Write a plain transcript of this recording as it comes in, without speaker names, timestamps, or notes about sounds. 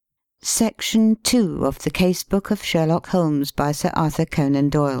Section 2 of the Casebook of Sherlock Holmes by Sir Arthur Conan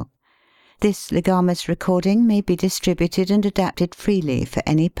Doyle. This legamus recording may be distributed and adapted freely for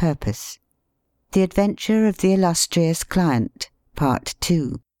any purpose. The Adventure of the Illustrious Client, Part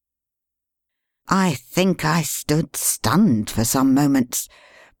 2. I think I stood stunned for some moments.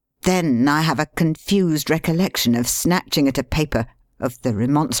 Then I have a confused recollection of snatching at a paper, of the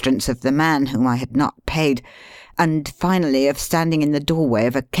remonstrance of the man whom I had not paid, and finally of standing in the doorway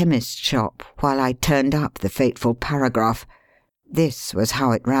of a chemist's shop while I turned up the fateful paragraph. This was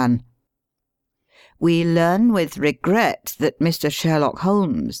how it ran. We learn with regret that Mr. Sherlock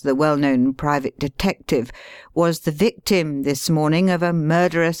Holmes, the well-known private detective, was the victim this morning of a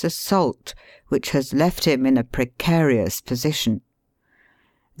murderous assault which has left him in a precarious position.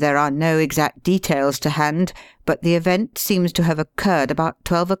 There are no exact details to hand, but the event seems to have occurred about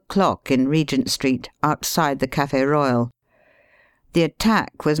 12 o'clock in Regent Street, outside the Café Royal. The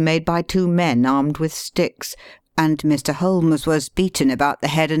attack was made by two men armed with sticks, and Mr. Holmes was beaten about the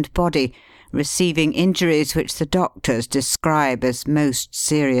head and body, receiving injuries which the doctors describe as most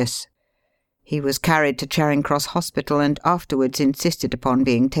serious. He was carried to Charing Cross Hospital and afterwards insisted upon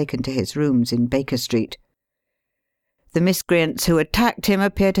being taken to his rooms in Baker Street. The miscreants who attacked him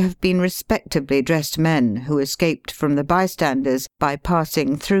appear to have been respectably dressed men who escaped from the bystanders by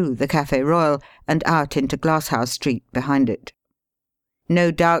passing through the Café Royal and out into Glasshouse Street behind it.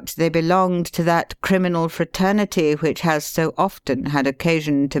 No doubt they belonged to that criminal fraternity which has so often had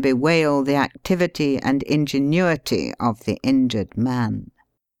occasion to bewail the activity and ingenuity of the injured man.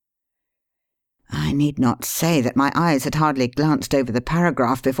 I need not say that my eyes had hardly glanced over the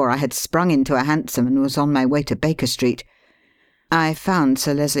paragraph before I had sprung into a hansom and was on my way to Baker Street. I found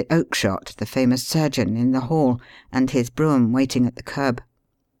Sir Leslie Oakshott, the famous surgeon, in the hall, and his brougham waiting at the curb.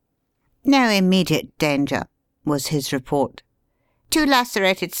 "No immediate danger," was his report. "Two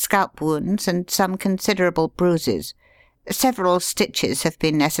lacerated scalp wounds and some considerable bruises. Several stitches have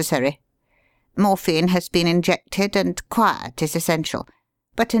been necessary. Morphine has been injected and quiet is essential.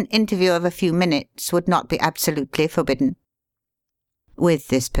 But an interview of a few minutes would not be absolutely forbidden." With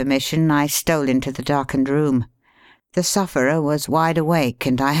this permission, I stole into the darkened room. The sufferer was wide awake,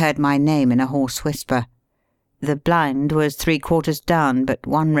 and I heard my name in a hoarse whisper. The blind was 3/4 down, but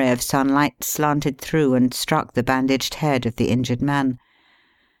one ray of sunlight slanted through and struck the bandaged head of the injured man.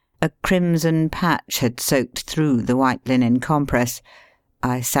 A crimson patch had soaked through the white linen compress.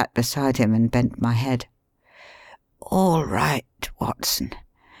 I sat beside him and bent my head. "All right, Watson.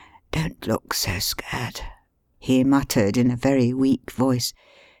 Don't look so scared," he muttered in a very weak voice.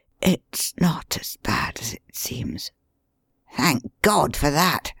 "It's not as bad as it seems." "Thank God for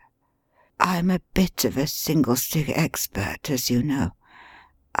that!" "I'm a bit of a single-stick expert, as you know.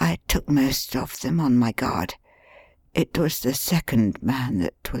 I took most of them on my guard. It was the second man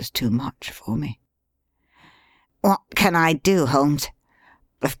that was too much for me." "What can I do, Holmes?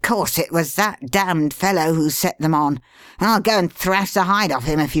 Of course it was that damned fellow who set them on, and I'll go and thrash the hide off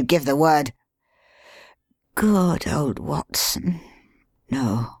him if you give the word." "Good old Watson.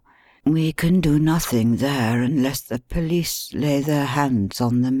 No, we can do nothing there unless the police lay their hands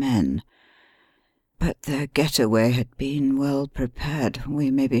on the men. But their getaway had been well prepared,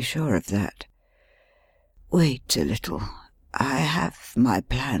 we may be sure of that. Wait a little. I have my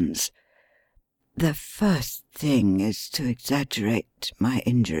plans. The first thing is to exaggerate my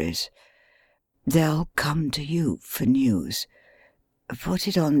injuries. They'll come to you for news. Put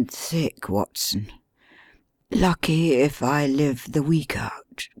it on thick, Watson. Lucky if I live the week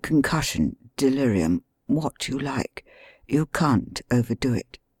out. Concussion, delirium, what you like. You can't overdo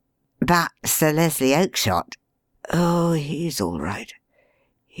it." "But Sir Leslie Oakshott?" "Oh, he's all right.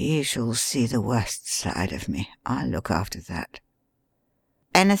 He shall see the worst side of me. I'll look after that."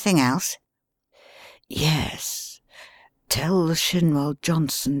 "Anything else?" "Yes. Tell Shinwell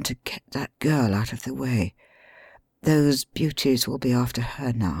Johnson to get that girl out of the way. Those beauties will be after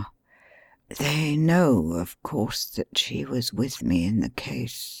her now. They know, of course, that she was with me in the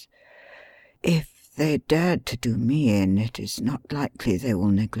case. If they dared to do me in, it is not likely they will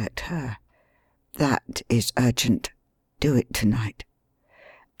neglect her. That is urgent. Do it tonight."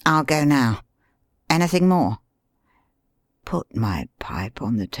 "I'll go now. Anything more?" "Put my pipe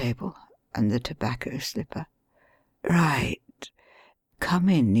on the table. And the tobacco slipper. Right. Come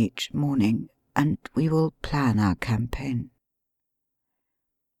in each morning, and we will plan our campaign."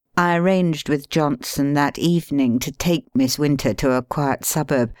 I arranged with Johnson that evening to take Miss Winter to a quiet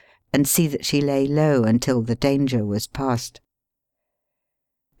suburb and see that she lay low until the danger was past.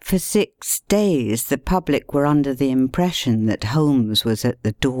 For 6 days the public were under the impression that Holmes was at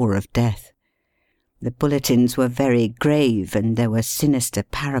the door of death. The bulletins were very grave, and there were sinister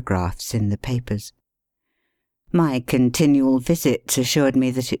paragraphs in the papers. My continual visits assured me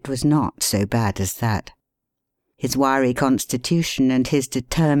that it was not so bad as that. His wiry constitution and his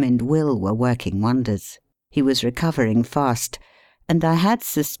determined will were working wonders. He was recovering fast, and I had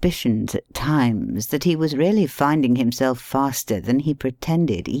suspicions at times that he was really finding himself faster than he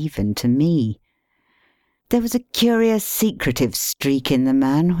pretended even to me. There was a curious secretive streak in the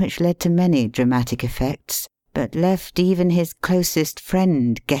man which led to many dramatic effects, but left even his closest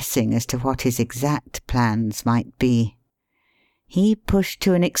friend guessing as to what his exact plans might be. He pushed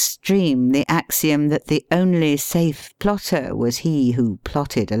to an extreme the axiom that the only safe plotter was he who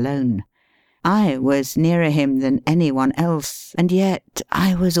plotted alone. I was nearer him than anyone else, and yet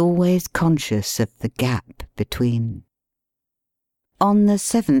I was always conscious of the gap between. On the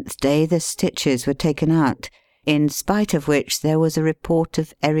 7th day the stitches were taken out, in spite of which there was a report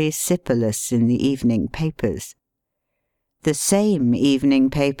of erysipelas in the evening papers. The same evening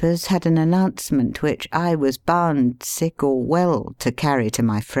papers had an announcement which I was bound, sick or well, to carry to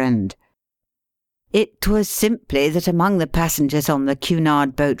my friend. It was simply that among the passengers on the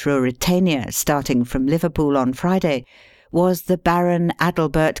Cunard boat Ruritania, starting from Liverpool on Friday, was the Baron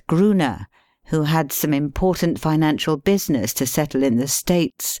Adalbert Gruner, who had some important financial business to settle in the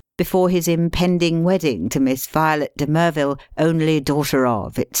States before his impending wedding to Miss Violet de Merville, only daughter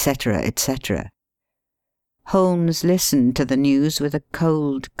of, etc., etc. Holmes listened to the news with a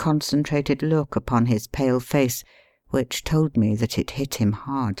cold, concentrated look upon his pale face, which told me that it hit him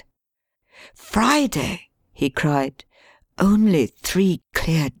hard. "Friday!" he cried. "Only 3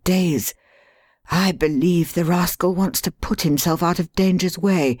 clear days! I believe the rascal wants to put himself out of danger's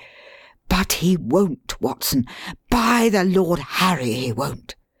way. But he won't, Watson. By the Lord Harry, he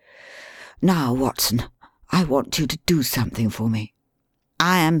won't. Now, Watson, I want you to do something for me."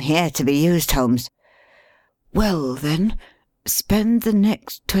 "I am here to be used, Holmes." "Well, then, spend the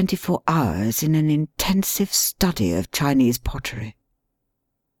next 24 hours in an intensive study of Chinese pottery."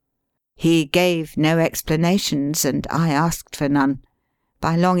 He gave no explanations, and I asked for none.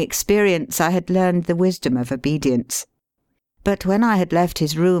 By long experience I had learned the wisdom of obedience. But when I had left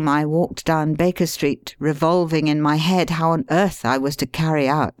his room I walked down Baker Street, revolving in my head how on earth I was to carry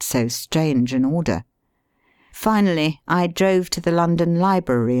out so strange an order. Finally I drove to the London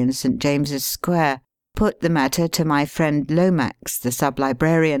Library in St. James's Square, put the matter to my friend Lomax, the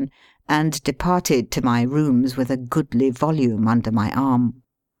sub-librarian, and departed to my rooms with a goodly volume under my arm.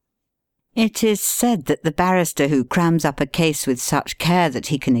 It is said that the barrister who crams up a case with such care that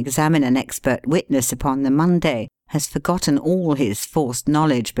he can examine an expert witness upon the Monday has forgotten all his forced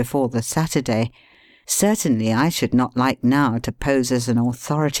knowledge before the Saturday. Certainly I should not like now to pose as an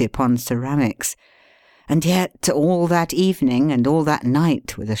authority upon ceramics. And yet all that evening and all that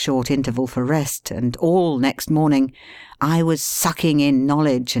night, with a short interval for rest, and all next morning, I was sucking in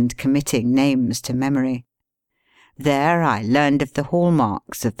knowledge and committing names to memory. There I learned of the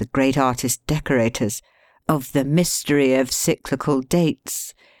hallmarks of the great artist-decorators, of the mystery of cyclical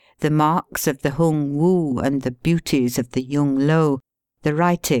dates, the marks of the Hung Wu and the beauties of the Yung Lo, the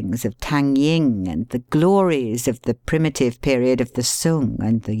writings of Tang Ying and the glories of the primitive period of the Sung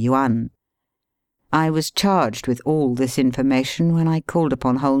and the Yuan. I was charged with all this information when I called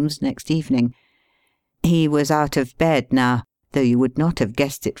upon Holmes next evening. He was out of bed now, though you would not have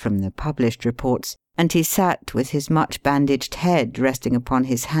guessed it from the published reports, and he sat with his much-bandaged head resting upon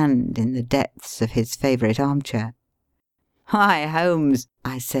his hand in the depths of his favourite armchair. "Why, Holmes,"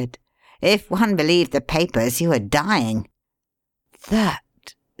 I said, "if one believed the papers, you are dying."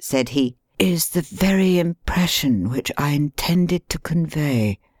 "That," said he, "is the very impression which I intended to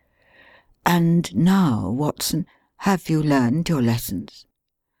convey. And now, Watson, have you learned your lessons?"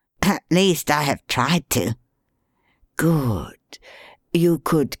 "At least I have tried to." "Good. You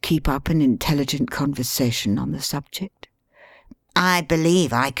could keep up an intelligent conversation on the subject?" "I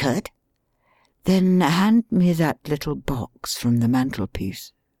believe I could." "Then hand me that little box from the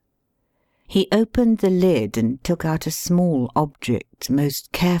mantelpiece." He opened the lid and took out a small object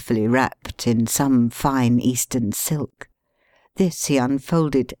most carefully wrapped in some fine Eastern silk. This he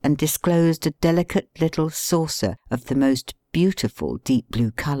unfolded and disclosed a delicate little saucer of the most beautiful deep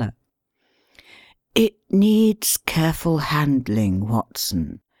blue colour. "It needs careful handling,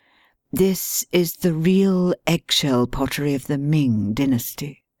 Watson. This is the real eggshell pottery of the Ming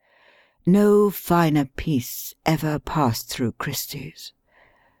dynasty. No finer piece ever passed through Christie's.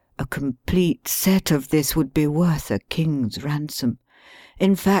 A complete set of this would be worth a king's ransom.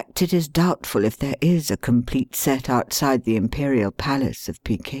 In fact, it is doubtful if there is a complete set outside the Imperial Palace of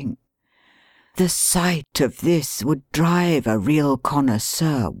Peking. The sight of this would drive a real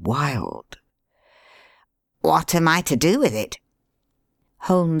connoisseur wild. What am I to do with it?"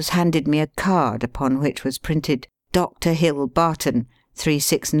 Holmes handed me a card upon which was printed Dr. Hill Barton,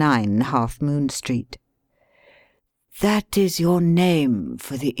 369 Half Moon Street. "That is your name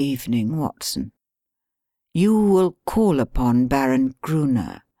for the evening, Watson. You will call upon Baron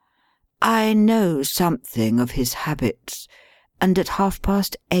Gruner. I know something of his habits, and at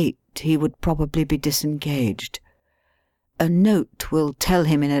 8:30 he would probably be disengaged. A note will tell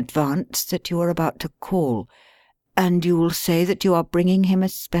him in advance that you are about to call, and you will say that you are bringing him a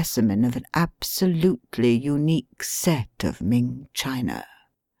specimen of an absolutely unique set of Ming china.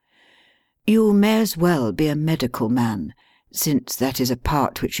 You may as well be a medical man, since that is a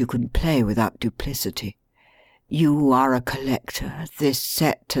part which you can play without duplicity. You are a collector. This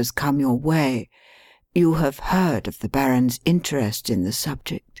set has come your way. You have heard of the Baron's interest in the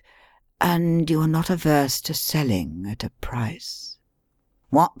subject, and you are not averse to selling at a price."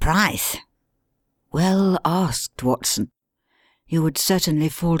 "What price?" "Well asked, Watson. You would certainly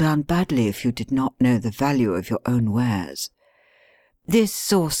fall down badly if you did not know the value of your own wares. This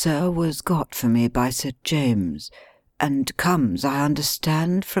saucer was got for me by Sir James, and comes, I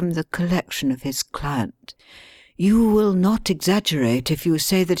understand, from the collection of his client. You will not exaggerate if you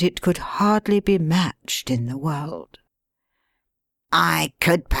say that it could hardly be matched in the world." "I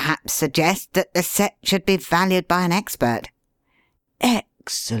could perhaps suggest that the set should be valued by an expert."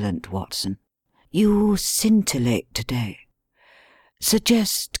 "Excellent, Watson. You scintillate today.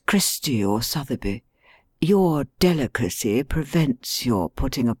 Suggest Christie or Sotheby. Your delicacy prevents your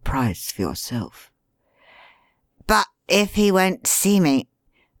putting a price for yourself." "But if he won't see me?"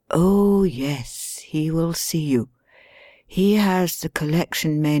 "Oh, yes, he will see you. He has the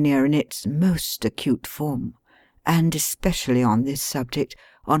collection mania in its most acute form, and especially on this subject,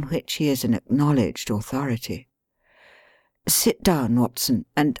 on which he is an acknowledged authority. Sit down, Watson,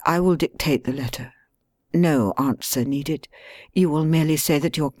 and I will dictate the letter. No answer needed. You will merely say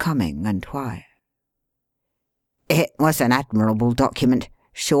that you're coming, and why." It was an admirable document,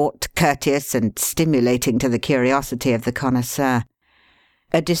 short, courteous, and stimulating to the curiosity of the connoisseur.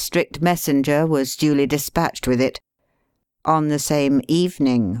 A district messenger was duly dispatched with it. On the same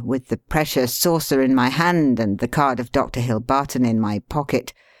evening, with the precious saucer in my hand and the card of Dr. Hill Barton in my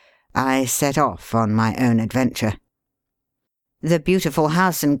pocket, I set off on my own adventure. The beautiful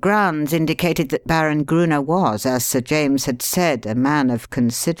house and grounds indicated that Baron Gruner was, as Sir James had said, a man of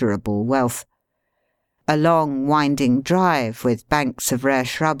considerable wealth. A long, winding drive, with banks of rare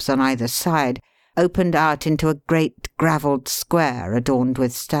shrubs on either side, opened out into a great gravelled square adorned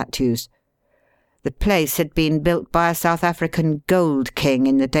with statues. The place had been built by a South African gold king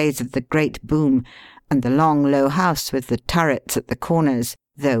in the days of the great boom, and the long, low house with the turrets at the corners,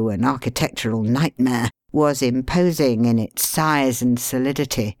 though an architectural nightmare, was imposing in its size and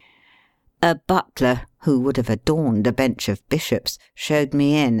solidity. A butler, who would have adorned a bench of bishops, showed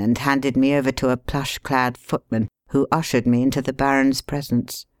me in and handed me over to a plush-clad footman, who ushered me into the Baron's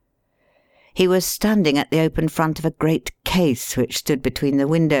presence. He was standing at the open front of a great case which stood between the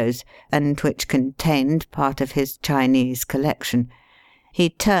windows, and which contained part of his Chinese collection. He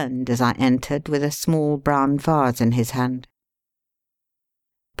turned as I entered with a small brown vase in his hand.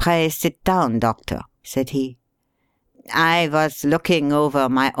 "Pray sit down, Doctor," said he. "I was looking over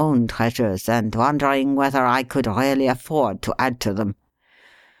my own treasures and wondering whether I could really afford to add to them.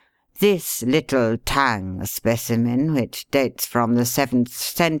 This little Tang specimen, which dates from the 7th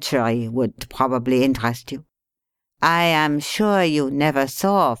century, would probably interest you. I am sure you never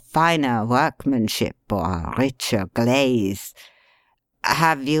saw finer workmanship or richer glaze.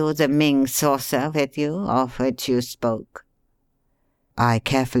 Have you the Ming saucer with you, of which you spoke?" I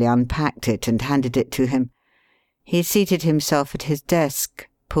carefully unpacked it and handed it to him. He seated himself at his desk,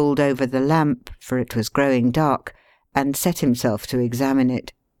 pulled over the lamp, for it was growing dark, and set himself to examine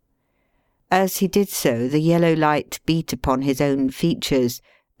it. As he did so, the yellow light beat upon his own features,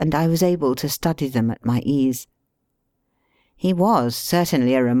 and I was able to study them at my ease. He was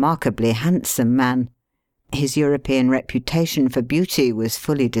certainly a remarkably handsome man. His European reputation for beauty was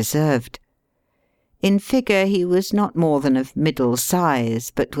fully deserved. In figure he was not more than of middle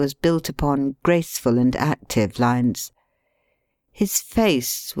size, but was built upon graceful and active lines. His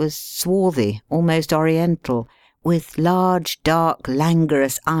face was swarthy, almost oriental, with large, dark,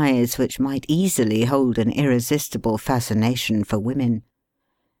 languorous eyes which might easily hold an irresistible fascination for women.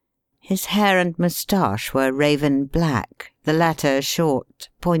 His hair and moustache were raven black, the latter short,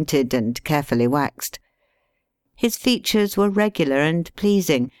 pointed, and carefully waxed. His features were regular and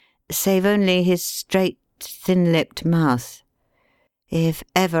pleasing, save only his straight, thin-lipped mouth. If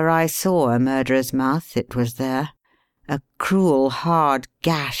ever I saw a murderer's mouth, it was there, a cruel, hard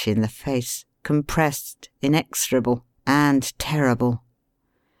gash in the face. compressed, inexorable, and terrible.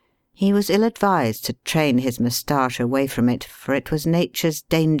 He was ill-advised to train his moustache away from it, for it was nature's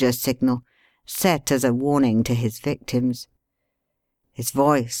danger signal, set as a warning to his victims. His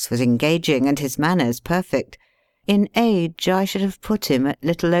voice was engaging and his manners perfect. In age I should have put him at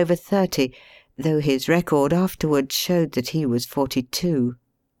little over 30, though his record afterwards showed that he was 42.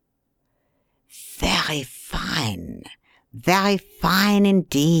 Very fine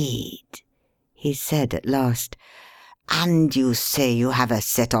indeed," he said at last. "And you say you have a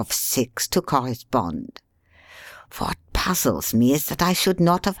set of 6 to correspond. What puzzles me is that I should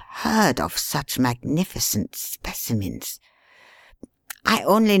not have heard of such magnificent specimens. I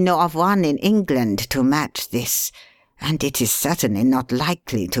only know of one in England to match this, and it is certainly not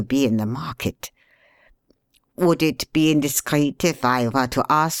likely to be in the market. Would it be indiscreet if I were to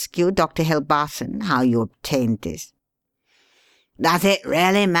ask you, Dr. Hilbarton, how you obtained this?" "Does it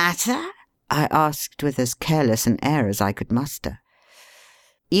really matter?" I asked with as careless an air as I could muster.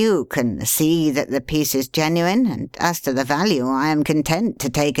 "You can see that the piece is genuine, and as to the value, I am content to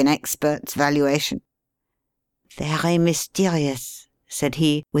take an expert's valuation." "Very mysterious," said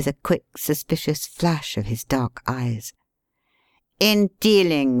he, with a quick, suspicious flash of his dark eyes. "In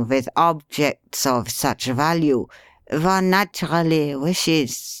dealing with objects of such value, one naturally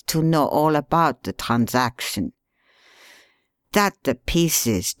wishes to know all about the transaction. That the piece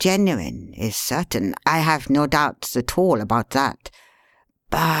is genuine is certain. I have no doubts at all about that.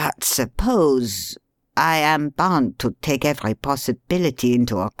 But suppose I am bound to take every possibility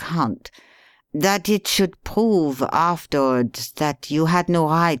into account that it should prove afterwards that you had no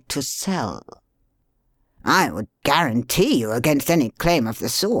right to sell. I would guarantee you against any claim of the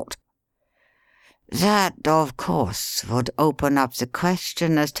sort. That, of course, would open up the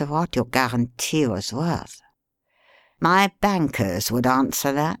question as to what your guarantee was worth. My bankers would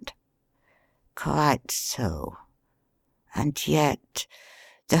answer that. Quite so. And yet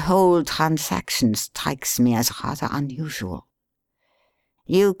the whole transaction strikes me as rather unusual."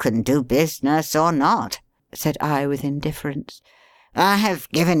 "You can do business or not," said I with indifference. "I have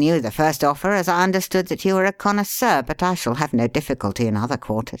given you the first offer as I understood that you were a connoisseur, but I shall have no difficulty in other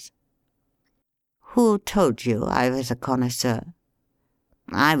quarters." "Who told you I was a connoisseur?"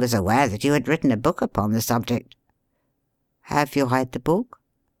 "I was aware that you had written a book upon the subject." "Have you read the book?"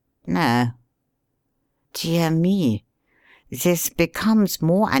 "No." "Dear me, this becomes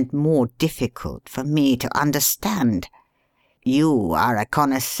more and more difficult for me to understand. You are a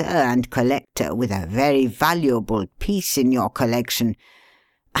connoisseur and collector with a very valuable piece in your collection,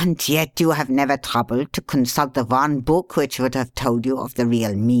 and yet you have never troubled to consult the one book which would have told you of the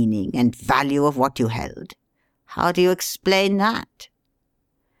real meaning and value of what you held. How do you explain that?"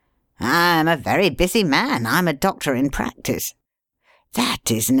 "I am a very busy man. I'm a doctor in practice."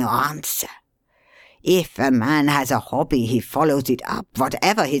 "That is no answer. If a man has a hobby, he follows it up,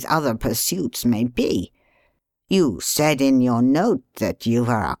 whatever his other pursuits may be. You said in your note that you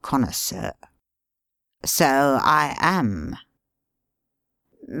were a connoisseur." "So I am."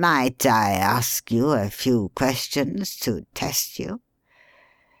 "Might I ask you a few questions to test you?"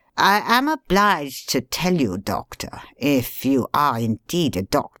 "I am obliged to tell you, Doctor, if you are indeed a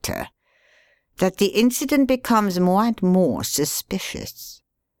doctor, that the incident becomes more and more suspicious.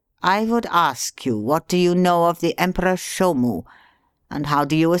 I would ask you, what do you know of the Emperor Shomu, and how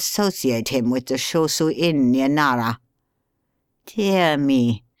do you associate him with the Shosu Inn near Nara? Dear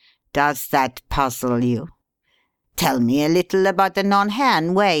me, does that puzzle you? Tell me a little about the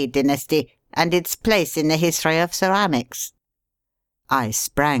Non-Han Wei dynasty and its place in the history of ceramics." I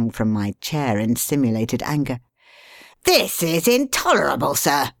sprang from my chair in simulated anger. "This is intolerable,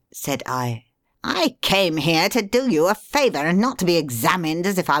 sir," said I. "I came here to do you a favour and not to be examined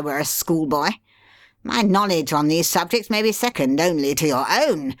as if I were a schoolboy. My knowledge on these subjects may be second only to your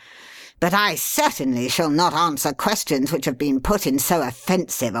own, but I certainly shall not answer questions which have been put in so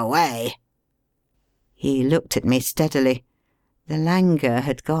offensive a way." He looked at me steadily. The languor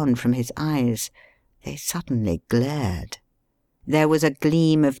had gone from his eyes. They suddenly glared. There was a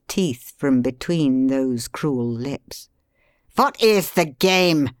gleam of teeth from between those cruel lips. "What is the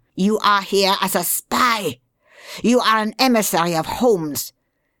game? You are here as a spy. You are an emissary of Holmes.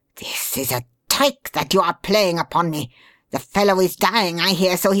 This is a trick that you are playing upon me. The fellow is dying, I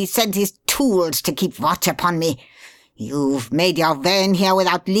hear, so he sends his tools to keep watch upon me. You've made your way in here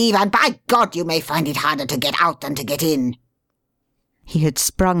without leave, and by God you may find it harder to get out than to get in." He had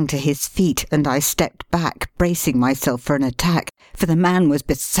sprung to his feet, and I stepped back, bracing myself for an attack, for the man was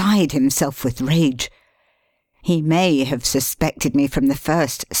beside himself with rage. He may have suspected me from the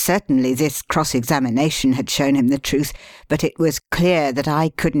first. Certainly this cross-examination had shown him the truth, but it was clear that I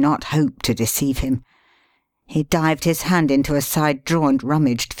could not hope to deceive him. He dived his hand into a side drawer and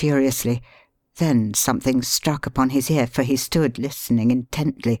rummaged furiously. Then something struck upon his ear, for he stood listening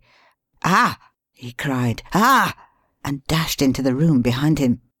intently. "Ah!" he cried. "Ah!" and dashed into the room behind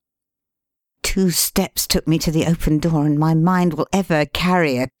him. 2 steps took me to the open door, and my mind will ever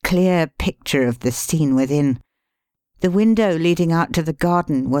carry a clear picture of the scene within. The window leading out to the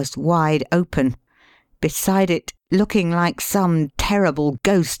garden was wide open. Beside it, looking like some terrible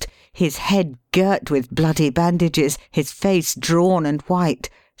ghost, his head girt with bloody bandages, his face drawn and white,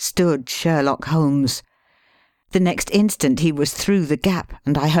 stood Sherlock Holmes. The next instant he was through the gap,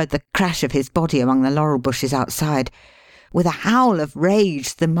 and I heard the crash of his body among the laurel bushes outside. With a howl of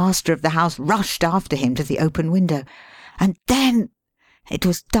rage, the master of the house rushed after him to the open window. And then it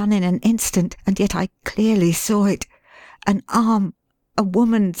was done in an instant, and yet I clearly saw it. An arm, a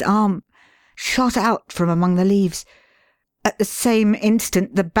woman's arm, shot out from among the leaves. At the same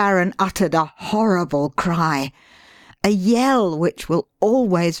instant the Baron uttered a horrible cry, a yell which will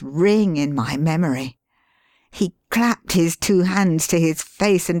always ring in my memory. He clapped his 2 hands to his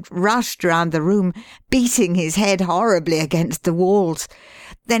face and rushed round the room, beating his head horribly against the walls.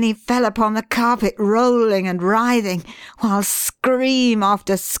 Then he fell upon the carpet, rolling and writhing, while scream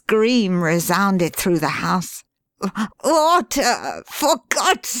after scream resounded through the house. "Water! For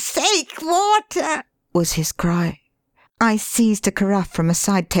God's sake, water!" was his cry. I seized a carafe from a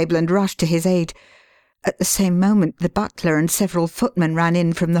side table and rushed to his aid. At the same moment the butler and several footmen ran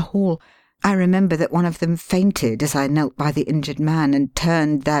in from the hall. I remember that one of them fainted as I knelt by the injured man and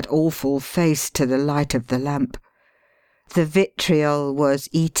turned that awful face to the light of the lamp. The vitriol was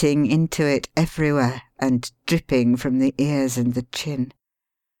eating into it everywhere and dripping from the ears and the chin.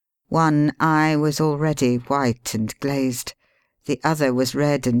 One eye was already white and glazed. The other was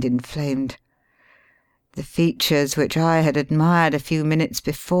red and inflamed. The features which I had admired a few minutes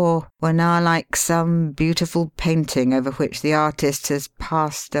before were now like some beautiful painting over which the artist has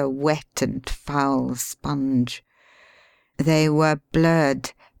passed a wet and foul sponge. They were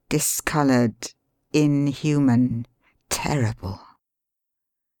blurred, discoloured, inhuman, terrible.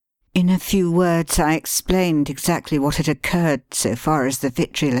 In a few words I explained exactly what had occurred so far as the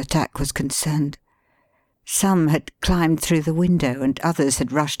vitriol attack was concerned. Some had climbed through the window and others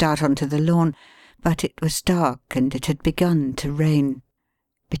had rushed out onto the lawn, but it was dark and it had begun to rain.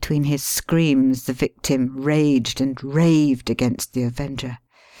 Between his screams the victim raged and raved against the avenger.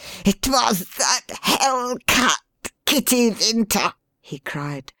 "It was that hell-cat, Kitty Winter!" he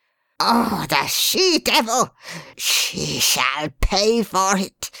cried. "Oh, the she-devil! She shall pay for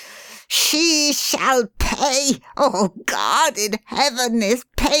it! She shall pay! Oh, God in heaven, this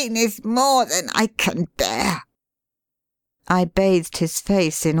pain is more than I can bear!" I bathed his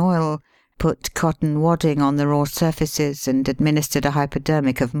face in oil, put cotton wadding on the raw surfaces, and administered a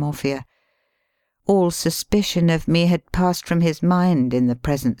hypodermic of morphia. All suspicion of me had passed from his mind in the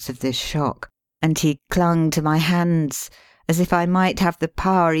presence of this shock, and he clung to my hands as if I might have the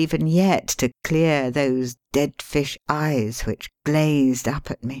power even yet to clear those dead fish eyes which glazed up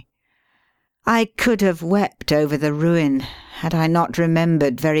at me. I could have wept over the ruin had I not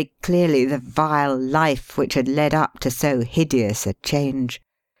remembered very clearly the vile life which had led up to so hideous a change.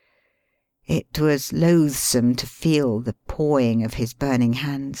 It was loathsome to feel the pawing of his burning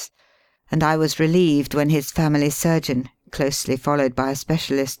hands, and I was relieved when his family surgeon, closely followed by a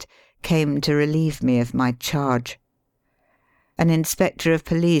specialist, came to relieve me of my charge. An inspector of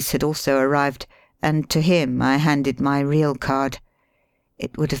police had also arrived, and to him I handed my real card.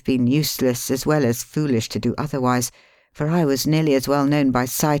 It would have been useless as well as foolish to do otherwise, for I was nearly as well known by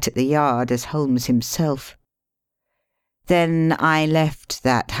sight at the Yard as Holmes himself. Then I left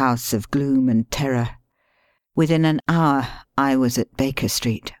that house of gloom and terror. Within an hour I was at Baker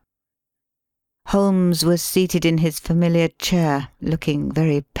Street. Holmes was seated in his familiar chair, looking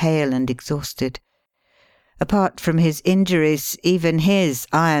very pale and exhausted. Apart from his injuries, even his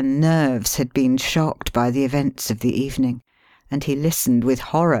iron nerves had been shocked by the events of the evening, and he listened with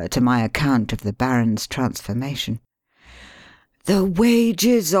horror to my account of the Baron's transformation. "The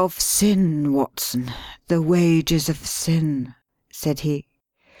wages of sin, Watson, the wages of sin," said he.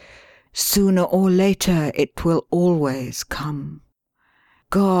 "Sooner or later it will always come.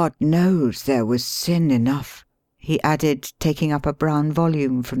 God knows there was sin enough," he added, taking up a brown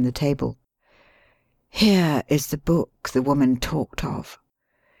volume from the table. "Here is the book the woman talked of.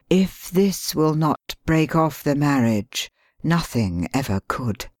 If this will not break off the marriage, nothing ever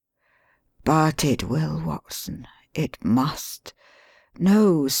could. But it will, Watson. It must.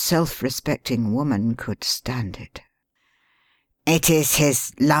 No self-respecting woman could stand it. It is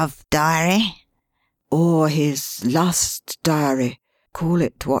his love diary? Or his lust diary. Call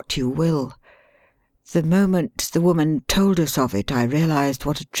it what you will. The moment the woman told us of it, I realized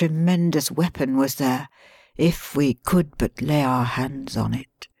what a tremendous weapon was there, if we could but lay our hands on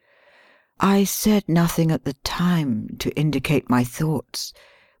it. I said nothing at the time to indicate my thoughts,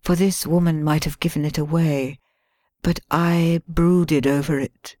 for this woman might have given it away, but I brooded over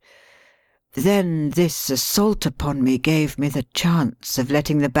it. Then this assault upon me gave me the chance of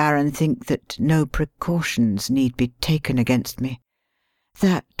letting the Baron think that no precautions need be taken against me.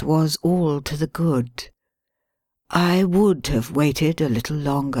 That was all to the good. I would have waited a little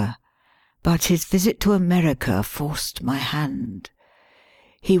longer, but his visit to America forced my hand.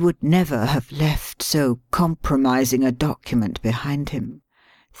 He would never have left so compromising a document behind him.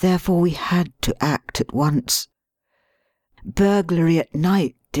 Therefore we had to act at once. Burglary at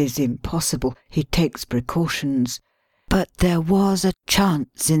night is impossible. He takes precautions. But there was a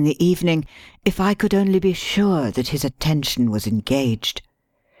chance in the evening, if I could only be sure that his attention was engaged.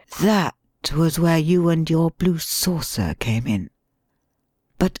 That was where you and your blue saucer came in.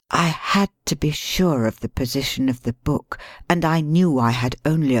 But I had to be sure of the position of the book, and I knew I had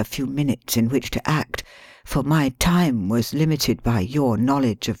only a few minutes in which to act, for my time was limited by your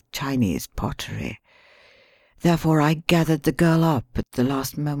knowledge of Chinese pottery. Therefore I gathered the girl up at the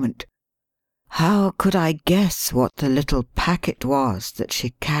last moment. How could I guess what the little packet was that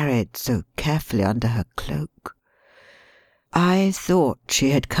she carried so carefully under her cloak? I thought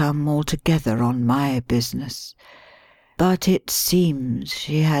she had come altogether on my business, but it seems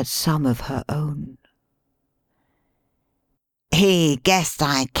she had some of her own. He guessed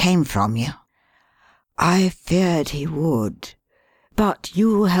I came from you. I feared he would, but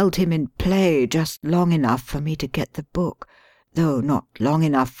you held him in play just long enough for me to get the book, though not long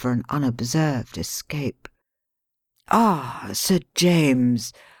enough for an unobserved escape. Ah, Sir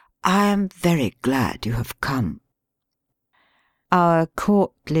James, I am very glad you have come." Our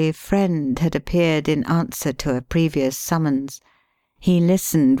courtly friend had appeared in answer to a previous summons. He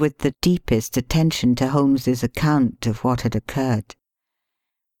listened with the deepest attention to Holmes's account of what had occurred.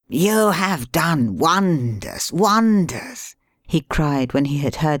 "You have done wonders, wonders," he cried when he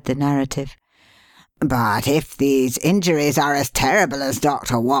had heard the narrative. "But if these injuries are as terrible as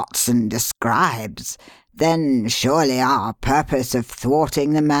Dr. Watson describes, then surely our purpose of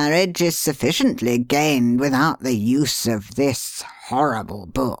thwarting the marriage is sufficiently gained without the use of this horrible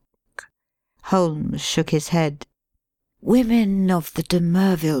book." Holmes shook his head. "Women of the de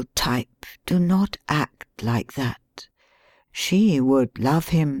Merville type do not act like that. She would love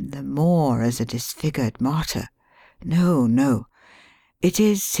him the more as a disfigured martyr. No, no. It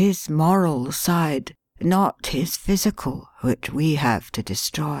is his moral side, not his physical, which we have to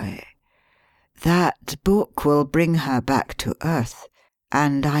destroy. That book will bring her back to earth,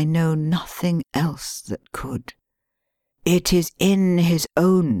 and I know nothing else that could. It is in his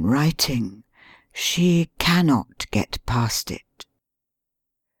own writing. She cannot get past it."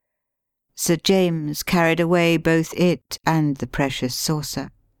 Sir James carried away both it and the precious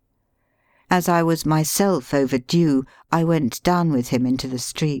saucer. As I was myself overdue, I went down with him into the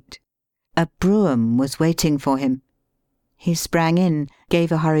street. A brougham was waiting for him. He sprang in,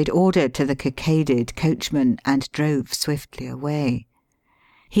 gave a hurried order to the cockaded coachman, and drove swiftly away.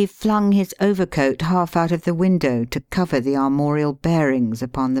 He flung his overcoat half out of the window to cover the armorial bearings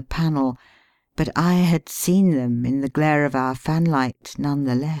upon the panel, but I had seen them in the glare of our fanlight none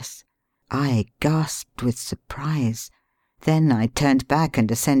the less. I gasped with surprise. Then I turned back and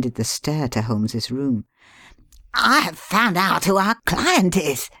ascended the stair to Holmes's room. "I have found out who our client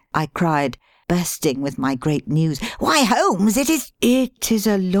is," I cried, bursting with my great news. "Why, Holmes, it is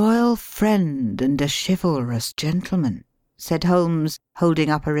a loyal friend and a chivalrous gentleman," said Holmes, holding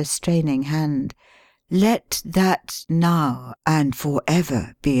up a restraining hand. "Let that now and for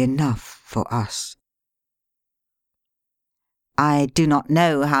ever be enough for us." I do not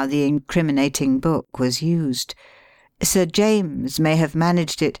know how the incriminating book was used. Sir James may have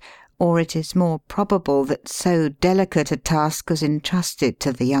managed it, or it is more probable that so delicate a task was entrusted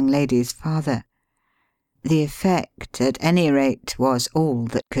to the young lady's father. The effect, at any rate, was all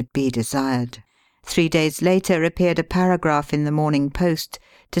that could be desired. 3 days later appeared a paragraph in the Morning Post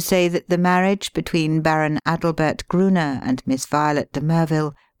to say that the marriage between Baron Adalbert Gruner and Miss Violet de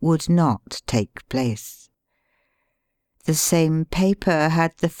Merville would not take place. The same paper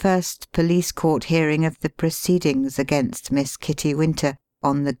had the first police court hearing of the proceedings against Miss Kitty Winter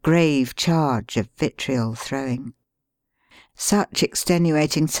on the grave charge of vitriol throwing. Such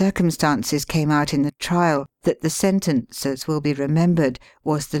extenuating circumstances came out in the trial that the sentence, as will be remembered,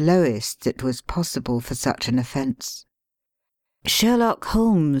 was the lowest that was possible for such an offence. Sherlock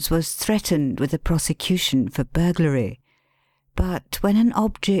Holmes was threatened with a prosecution for burglary, but when an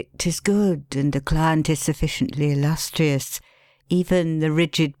object is good and a client is sufficiently illustrious, even the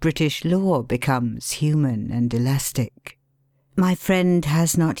rigid British law becomes human and elastic. My friend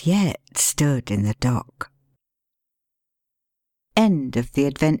has not yet stood in the dock. End of The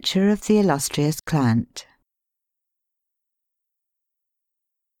Adventure of the Illustrious Client